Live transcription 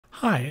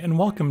Hi, and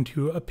welcome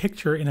to A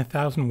Picture in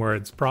 1,000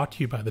 Words, brought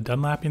to you by the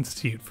Dunlap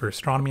Institute for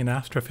Astronomy and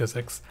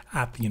Astrophysics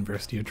at the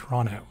University of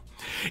Toronto.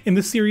 In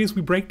this series,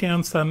 we break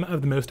down some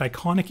of the most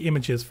iconic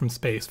images from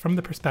space from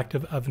the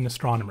perspective of an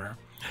astronomer.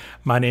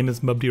 My name is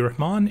Mubdi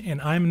Rahman, and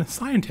I'm a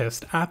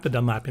scientist at the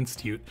Dunlap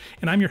Institute,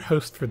 and I'm your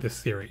host for this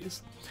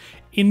series.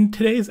 In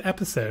today's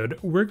episode,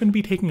 we're going to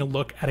be taking a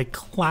look at a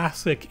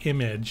classic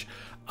image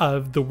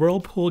of the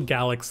Whirlpool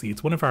Galaxy.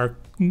 It's one of our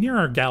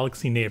nearer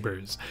galaxy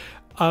neighbors.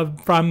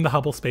 From the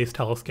Hubble Space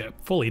Telescope,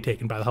 fully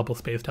taken by the Hubble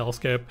Space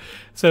Telescope.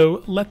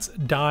 So let's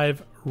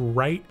dive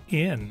right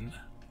in.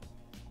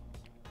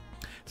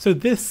 So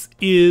this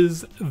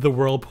is the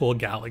Whirlpool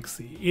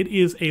Galaxy. It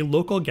is a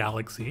local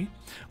galaxy.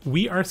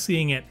 We are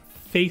seeing it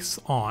face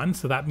on,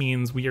 so that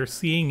means we are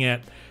seeing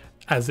it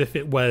as if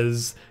it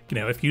was,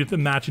 if you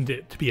imagined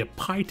it to be a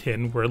pie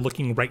tin, we're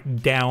looking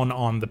right down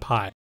on the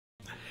pie.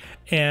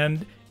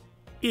 And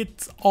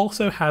it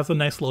also has a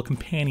nice little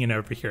companion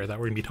over here that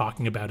we're going to be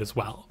talking about as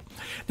well.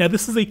 Now,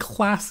 this is a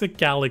classic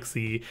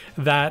galaxy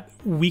that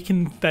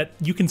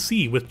you can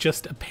see with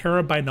just a pair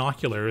of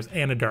binoculars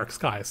and a dark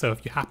sky. So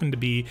if you happen to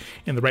be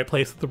in the right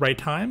place at the right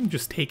time,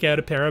 just take out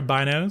a pair of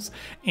binos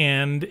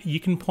and you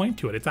can point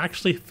to it. It's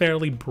actually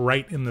fairly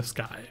bright in the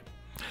sky.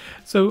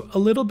 So a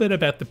little bit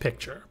about the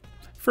picture.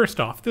 First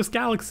off, this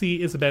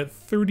galaxy is about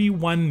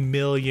 31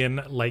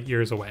 million light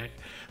years away.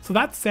 So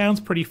that sounds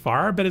pretty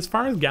far, but as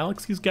far as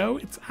galaxies go,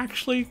 it's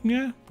actually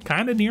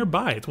kind of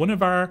nearby. It's one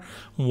of our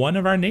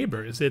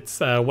neighbors. It's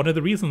one of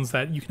the reasons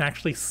that you can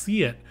actually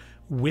see it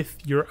with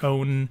your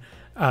own,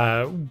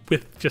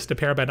 with just a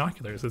pair of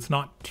binoculars. It's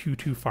not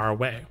too far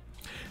away.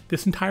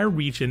 This entire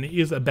region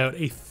is about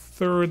a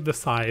third the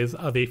size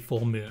of a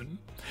full moon.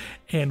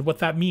 And what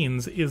that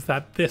means is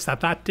that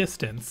at that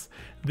distance,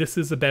 this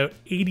is about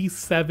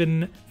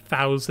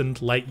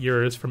 87,000 light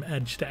years from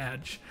edge to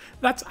edge.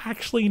 That's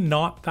actually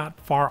not that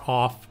far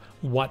off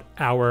what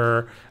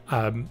our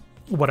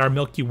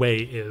Milky Way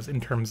is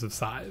in terms of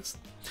size.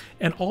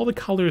 And all the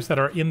colors that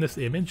are in this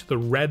image, the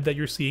red that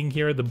you're seeing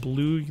here, the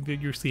blue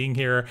that you're seeing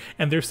here,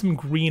 and there's some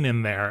green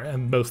in there,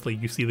 and mostly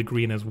you see the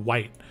green as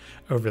white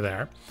over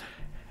there.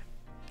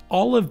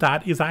 All of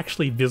that is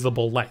actually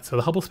visible light. So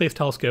the Hubble Space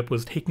Telescope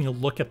was taking a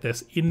look at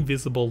this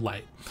invisible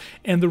light.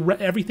 And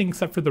everything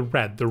except for the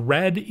red. The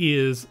red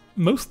is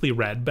mostly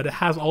red, but it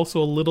has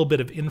also a little bit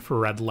of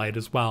infrared light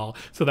as well.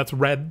 So that's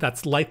red,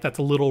 that's light that's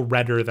a little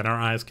redder than our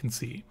eyes can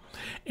see.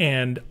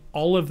 And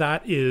all of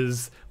that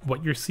is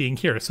what you're seeing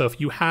here. So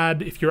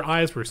if your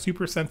eyes were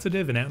super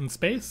sensitive and out in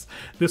space,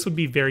 this would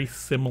be very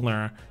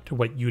similar to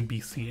what you'd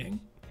be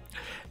seeing.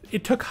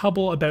 It took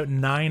Hubble about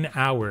 9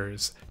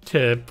 hours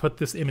to put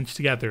this image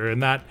together,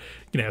 and that,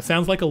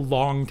 sounds like a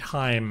long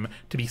time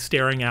to be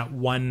staring at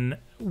one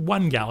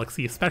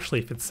galaxy, especially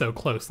if it's so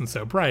close and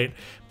so bright.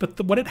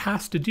 But what it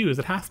has to do is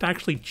it has to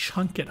actually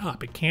chunk it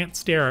up. It can't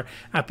stare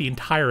at the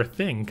entire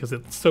thing because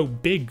it's so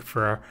big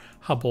for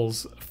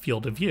Hubble's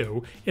field of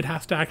view. It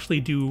has to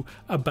actually do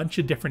a bunch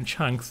of different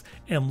chunks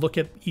and look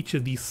at each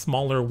of these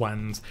smaller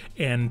ones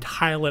and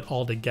tile it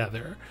all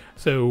together.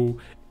 So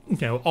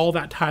all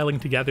that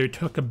tiling together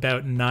took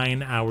about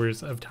 9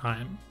 hours of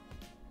time.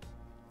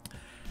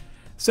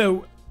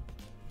 So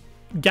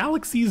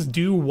galaxies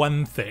do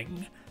one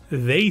thing.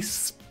 They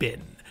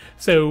spin.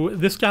 So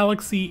this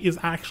galaxy is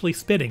actually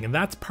spinning, and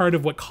that's part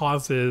of what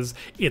causes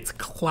its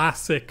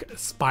classic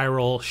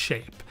spiral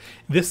shape.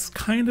 This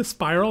kind of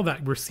spiral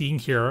that we're seeing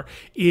here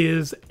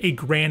is a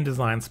grand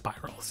design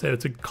spiral. So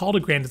it's called a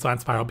grand design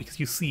spiral because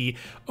you see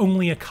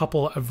only a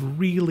couple of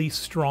really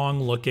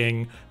strong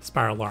looking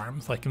spiral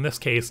arms. Like in this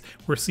case,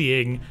 we're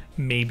seeing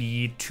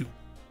maybe 2.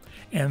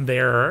 And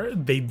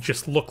they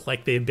just look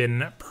like they've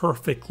been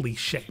perfectly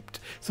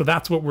shaped. So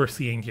that's what we're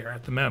seeing here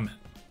at the moment.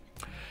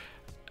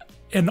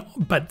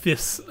 But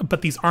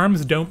these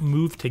arms don't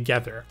move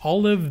together.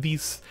 All of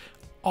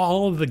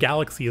the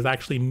galaxy is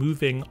actually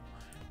moving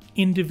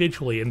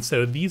individually, and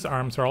so these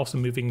arms are also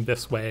moving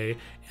this way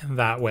and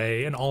that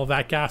way, and all of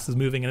that gas is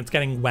moving and it's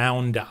getting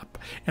wound up,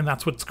 and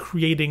that's what's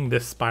creating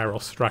this spiral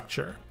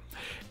structure.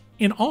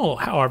 In all,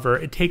 however,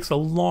 it takes a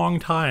long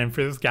time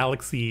for this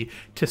galaxy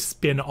to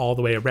spin all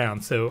the way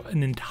around, so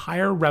an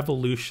entire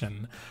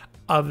revolution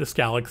of this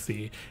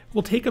galaxy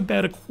will take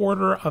about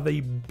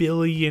 250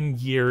 million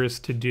years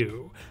to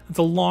do. It's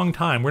a long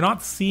time. We're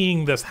not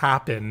seeing this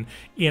happen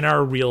in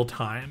our real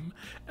time,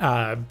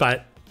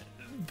 but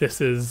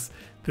this is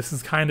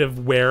kind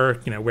of where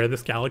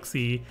this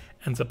galaxy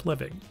ends up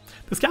living.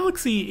 This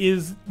galaxy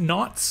is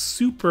not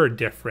super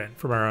different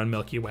from our own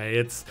Milky Way.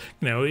 It's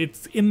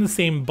in the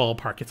same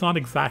ballpark. It's not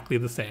exactly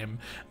the same,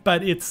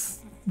 but it's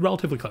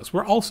relatively close.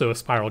 We're also a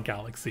spiral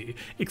galaxy,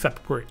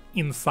 except we're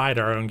inside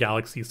our own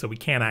galaxy, so we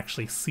can't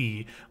actually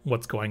see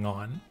what's going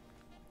on.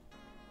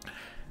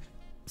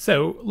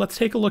 So let's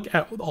take a look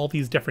at all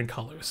these different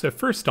colors. So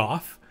first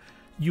off,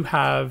 you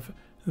have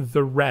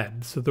the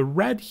red. So the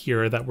red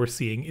here that we're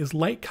seeing is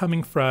light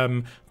coming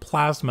from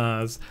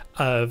plasmas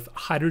of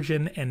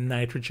hydrogen and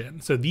nitrogen.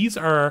 So these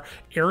are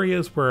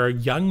areas where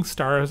young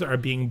stars are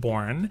being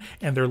born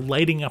and they're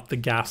lighting up the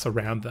gas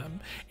around them.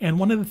 And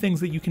one of the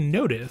things that you can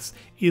notice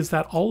is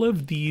that all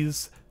of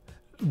these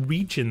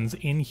regions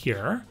in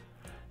here,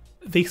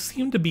 they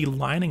seem to be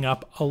lining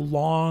up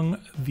along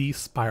the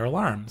spiral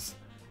arms.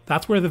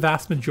 That's where the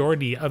vast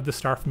majority of the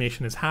star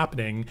formation is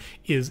happening,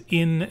 is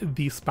in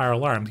these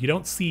spiral arms. You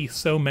don't see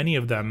so many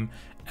of them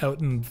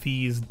out in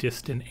these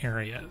distant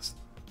areas.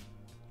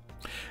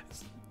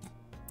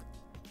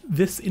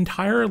 This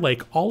entire,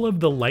 like, all of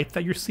the light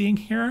that you're seeing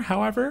here,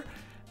 however,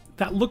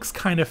 that looks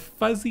kind of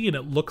fuzzy and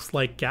it looks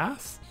like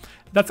gas.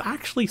 That's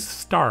actually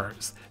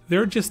stars.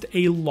 There are just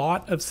a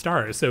lot of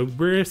stars. So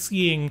we're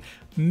seeing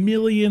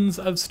millions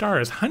of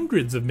stars,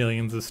 hundreds of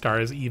millions of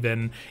stars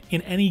even,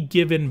 in any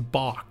given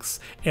box,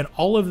 and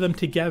all of them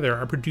together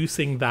are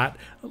producing that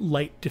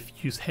light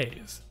diffuse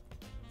haze.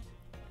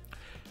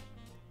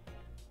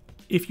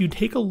 If you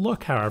take a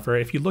look, however,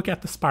 if you look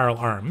at the spiral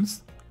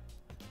arms,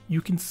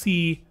 you can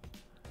see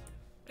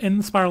in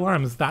the spiral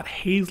arms that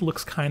haze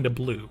looks kind of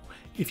blue.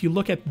 If you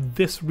look at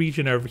this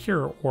region over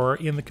here, or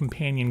in the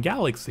companion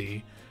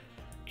galaxy,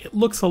 it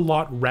looks a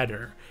lot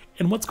redder.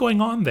 And what's going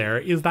on there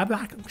is that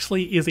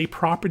actually is a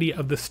property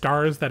of the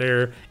stars that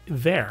are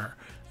there.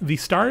 The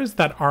stars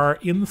that are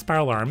in the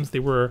spiral arms, they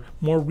were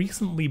more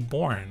recently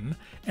born,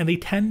 and they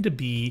tend to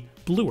be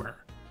bluer.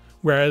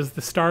 Whereas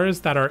the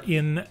stars that are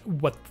in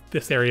what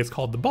this area is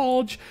called the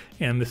bulge,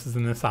 and this is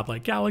in the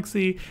satellite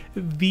galaxy,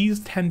 these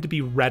tend to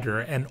be redder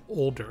and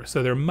older.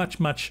 So they're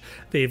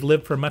they've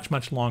lived for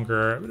much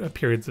longer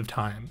periods of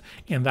time.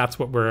 And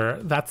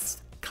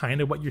that's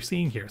kind of what you're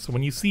seeing here. So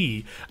when you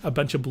see a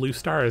bunch of blue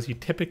stars, you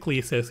typically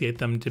associate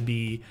them to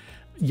be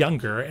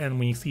younger, and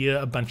when you see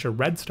a bunch of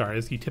red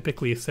stars, you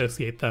typically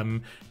associate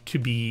them to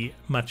be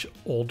much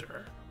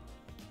older.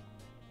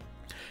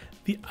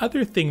 The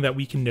other thing that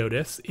we can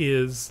notice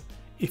is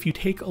if you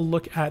take a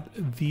look at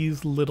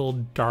these little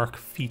dark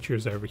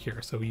features over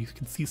here, so you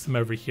can see some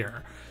over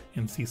here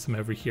and see some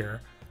over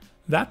here,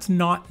 that's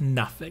not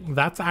nothing.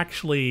 That's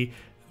actually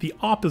the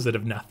opposite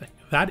of nothing.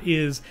 That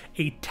is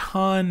a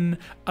ton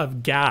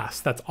of gas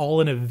that's all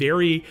in a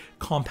very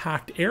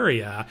compact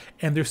area,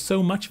 and there's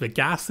so much of it,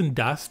 gas and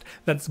dust,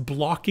 that's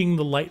blocking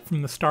the light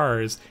from the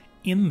stars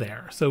in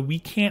there. So we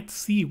can't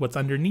see what's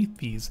underneath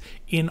these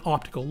in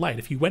optical light.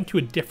 If you went to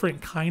a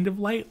different kind of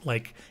light,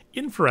 like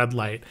infrared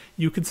light,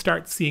 you could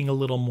start seeing a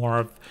little more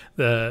of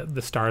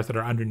the stars that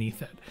are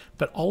underneath it.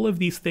 But all of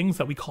these things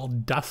that we call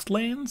dust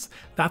lanes,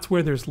 that's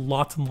where there's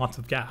lots and lots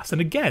of gas.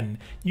 And again,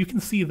 you can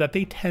see that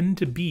they tend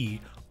to be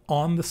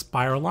on the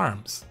spiral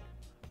arms.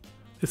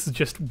 This is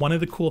just one of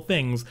the cool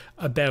things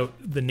about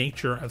the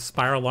nature of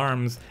spiral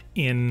arms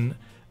in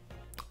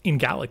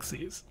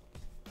galaxies.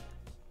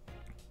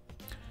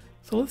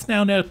 So let's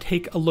now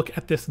take a look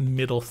at this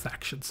middle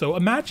section. So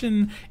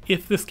imagine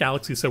if this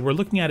galaxy, so we're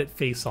looking at it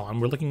face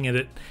on, we're looking at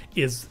it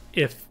as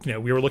if,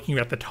 we were looking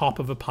at the top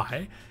of a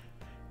pie.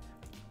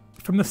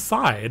 From the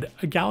side,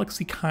 a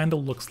galaxy kind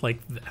of looks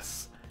like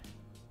this.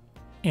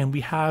 And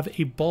we have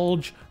a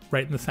bulge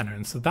right in the center.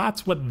 And so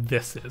that's what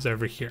this is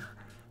over here.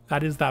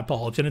 That is that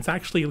bulge, and it's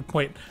actually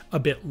quite a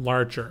bit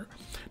larger.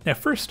 Now,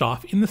 first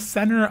off, in the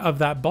center of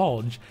that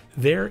bulge,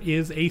 there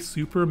is a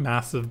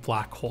supermassive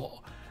black hole.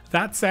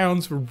 That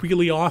sounds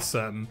really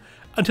awesome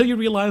until you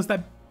realize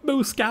that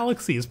most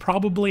galaxies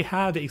probably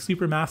have a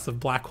supermassive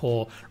black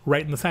hole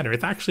right in the center.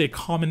 It's actually a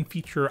common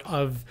feature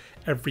of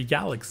every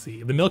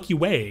galaxy. The Milky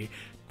Way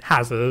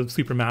has a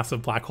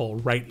supermassive black hole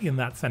right in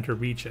that center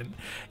region.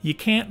 You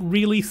can't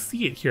really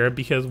see it here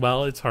because,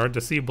 well, it's hard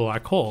to see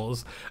black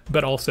holes,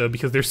 but also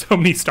because there's so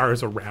many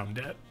stars around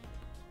it.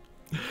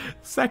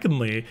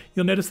 Secondly,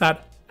 you'll notice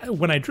that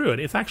when I drew it,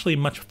 it's actually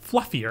much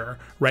fluffier,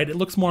 right? It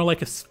looks more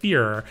like a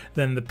sphere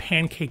than the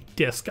pancake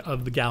disk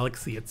of the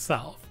galaxy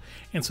itself.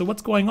 And so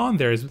what's going on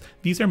there is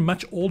these are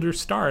much older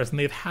stars, and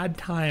they've had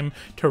time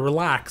to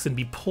relax and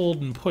be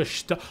pulled and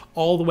pushed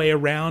all the way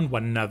around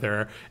one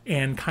another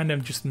and kind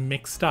of just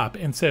mixed up.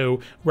 And so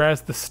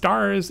whereas the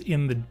stars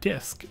in the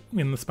disk,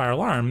 in the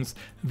spiral arms,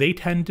 they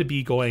tend to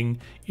be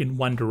going in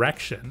one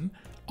direction,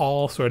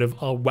 all sort of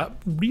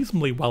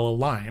reasonably well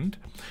aligned,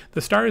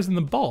 the stars in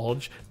the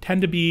bulge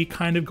tend to be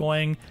kind of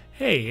going,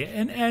 hey,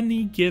 in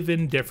any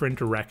given different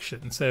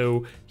direction.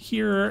 So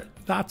here,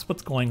 that's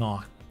what's going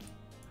on.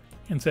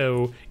 And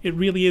so it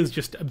really is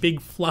just a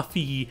big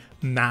fluffy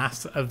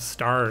mass of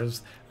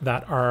stars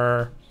that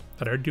are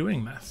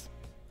doing this.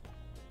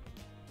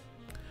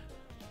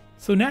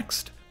 So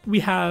next we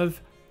have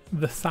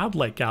the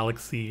satellite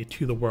galaxy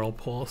to the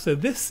Whirlpool. So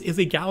this is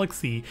a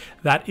galaxy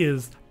that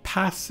is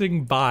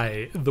passing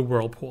by the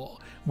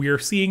Whirlpool. We are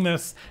seeing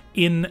this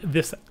in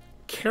this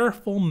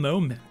careful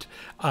moment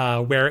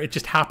where it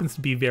just happens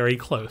to be very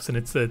close, and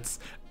it's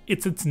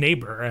its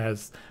neighbor,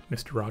 as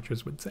Mr.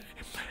 Rogers would say.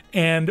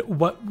 And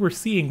what we're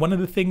seeing, one of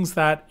the things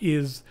that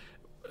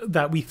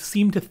we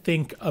seem to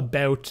think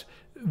about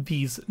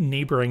these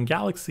neighboring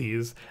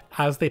galaxies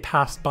as they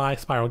pass by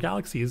spiral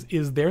galaxies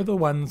is they're the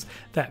ones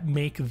that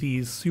make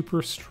these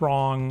super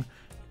strong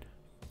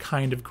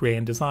kind of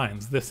grand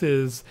designs.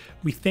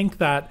 We think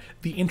that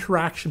the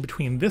interaction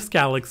between this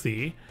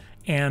galaxy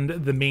and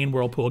the main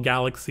Whirlpool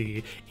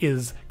Galaxy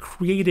is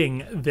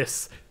creating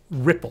this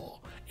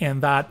ripple,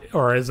 and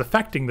or is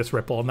affecting this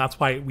ripple, and that's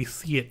why we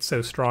see it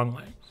so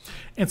strongly.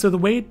 And so the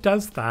way it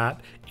does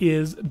that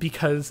is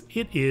because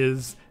it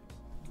has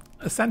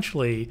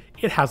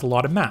a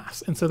lot of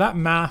mass, and so that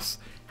mass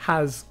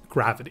has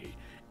gravity,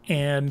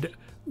 and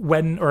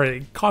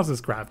it causes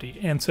gravity,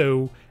 and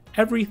so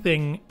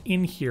everything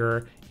in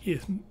here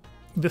is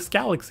this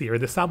galaxy, or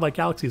this satellite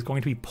galaxy, is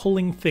going to be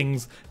pulling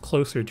things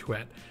closer to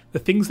it. The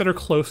things that are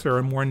closer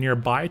or more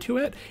nearby to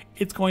it,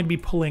 it's going to be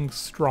pulling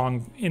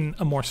in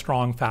a more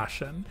strong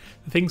fashion.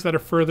 The things that are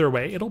further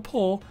away, it'll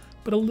pull,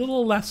 but a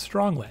little less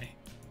strongly.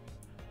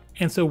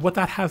 And so what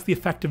that has the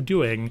effect of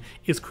doing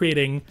is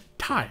creating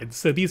tides.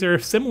 So these are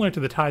similar to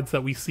the tides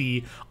that we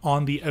see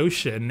on the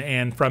ocean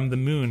and from the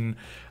moon,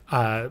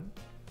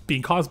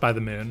 being caused by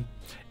the moon.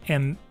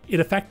 And it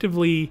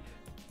effectively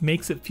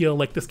makes it feel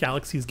like this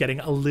galaxy is getting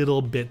a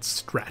little bit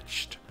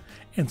stretched.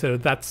 And so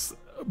that's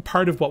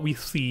part of what we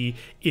see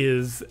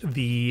is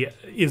the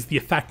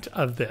effect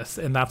of this,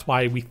 and that's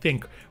why we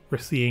think we're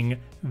seeing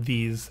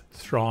these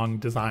strong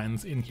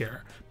designs in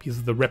here, because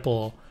of the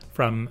ripple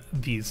from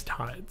these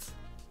tides.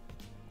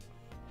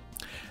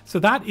 So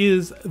that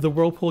is the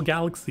Whirlpool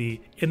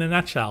Galaxy in a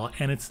nutshell,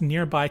 and its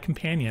nearby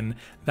companion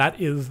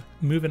that is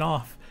moving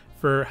off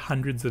for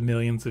hundreds of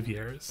millions of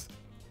years.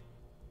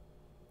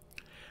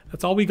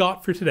 That's all we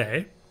got for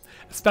today.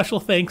 A special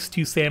thanks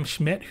to Sam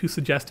Schmidt, who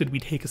suggested we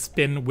take a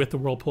spin with the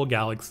Whirlpool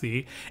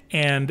Galaxy,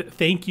 and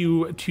thank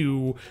you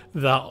to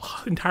the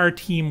entire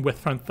team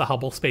with the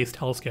Hubble Space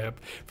Telescope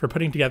for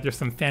putting together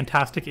some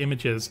fantastic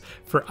images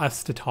for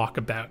us to talk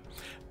about.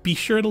 Be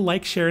sure to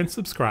like, share, and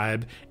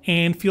subscribe,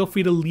 and feel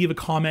free to leave a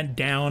comment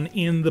down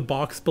in the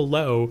box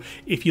below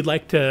if you'd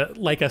like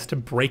us to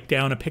break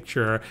down a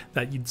picture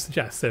that you'd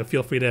suggest. So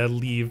feel free to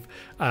leave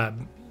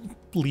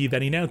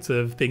any notes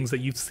of things that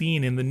you've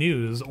seen in the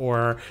news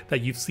or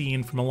that you've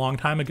seen from a long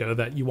time ago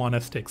that you want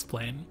us to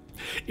explain.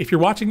 If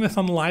you're watching this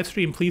on the live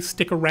stream, please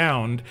stick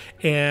around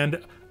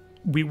and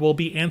we will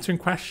be answering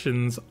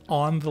questions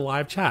on the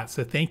live chat.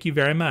 So thank you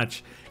very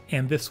much.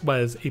 And this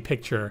was A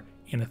Picture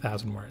in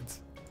 1,000 Words.